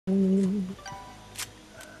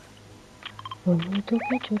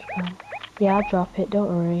Yeah, I'll drop it, don't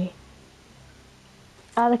worry.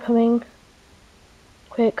 Ah, they're coming.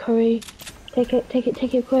 Quick, hurry. Take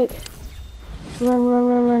it, quick.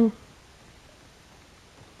 Run.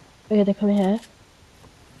 Okay, they're coming here.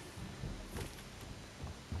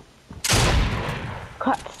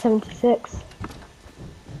 Cracked 76.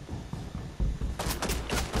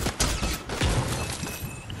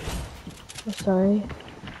 I'm sorry.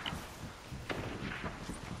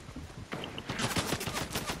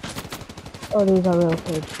 Oh, these are real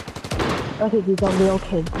kids. Okay, these are real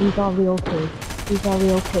kids.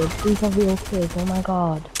 Oh my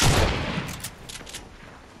god.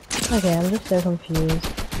 Okay, I'm just so confused.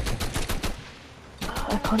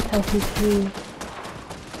 I can't tell who's who.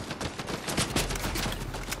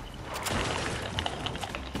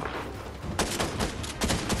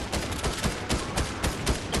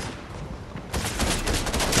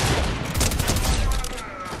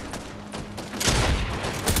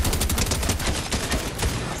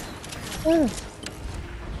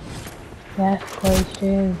 Yes, close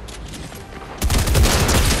too.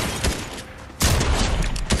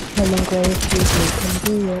 Come on, Grace, you can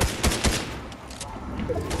do it.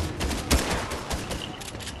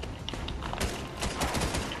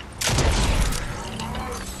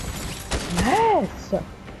 Yes!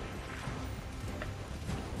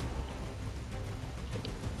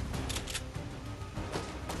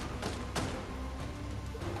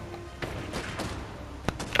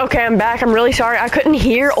 Okay, I'm back. I'm really sorry. I couldn't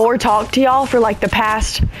hear or talk to y'all for like the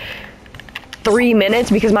past 3 minutes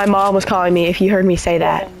because my mom was calling me, if you heard me say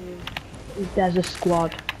that. There's a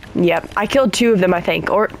squad. Yep. I killed 2 of them, I think.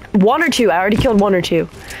 Or 1 or 2. I already killed 1 or 2.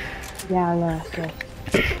 Yeah, no,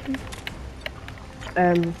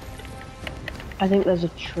 I think there's a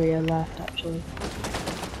trio left, actually.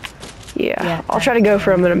 Yeah. I'll try to go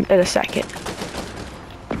for him in a second.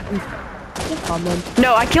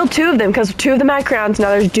 No, I killed 2 of them because 2 of them had crowns. Now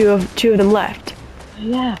there's 2 of them left.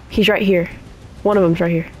 Yeah. He's right here. One of them's right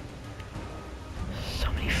here. So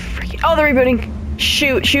many freaking... Oh, they're rebooting.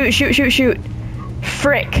 Shoot.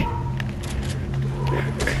 Frick.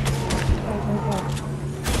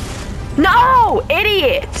 No!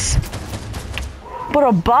 Idiots! What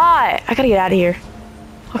a bot. I gotta get out of here.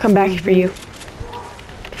 I'll come back for you.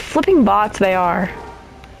 Flipping bots they are.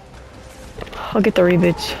 I'll get the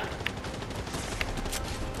reboots.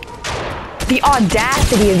 The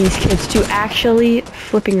audacity of these kids to actually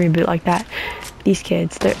flipping reboot like that. These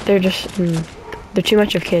kids, they're just, they're too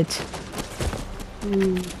much of kids.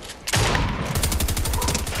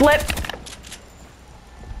 Flip!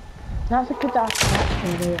 That's a good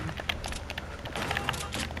action.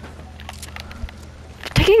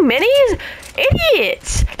 Taking minis?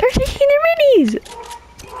 Idiots! They're taking their minis!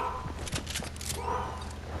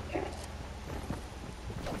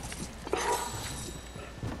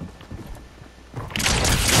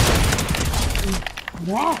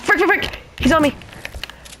 Yeah. Frick! He's on me.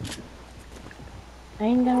 I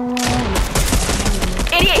ain't gonna run.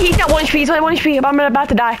 Idiot, he's got 1 HP, he's only 1 HP, I'm about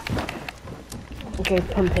to die. Okay,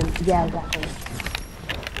 pump him. Yeah, exactly.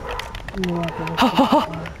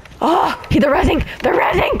 Oh, they're rezzing!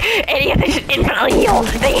 Idiot, they just infinitely heal!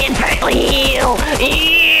 They infinitely heal!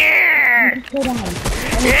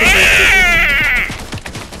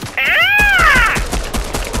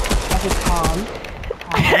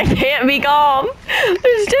 I can't be calm.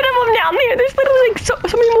 There's 10 of them down there. There's literally like so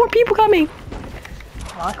many more people coming.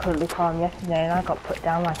 I couldn't be calm yesterday and I got put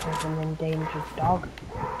down like I was an endangered dog.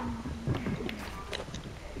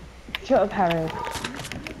 Shut up, Harry.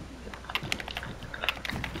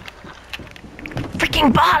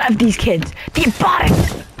 Freaking bot of these kids. The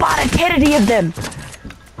botitity of them.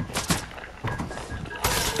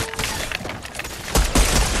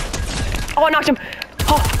 Oh, I knocked him.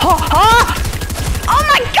 Oh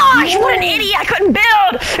my gosh, what an idiot, I couldn't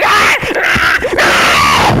build! Yeah,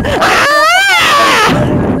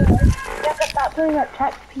 but that's only that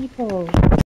attacks people.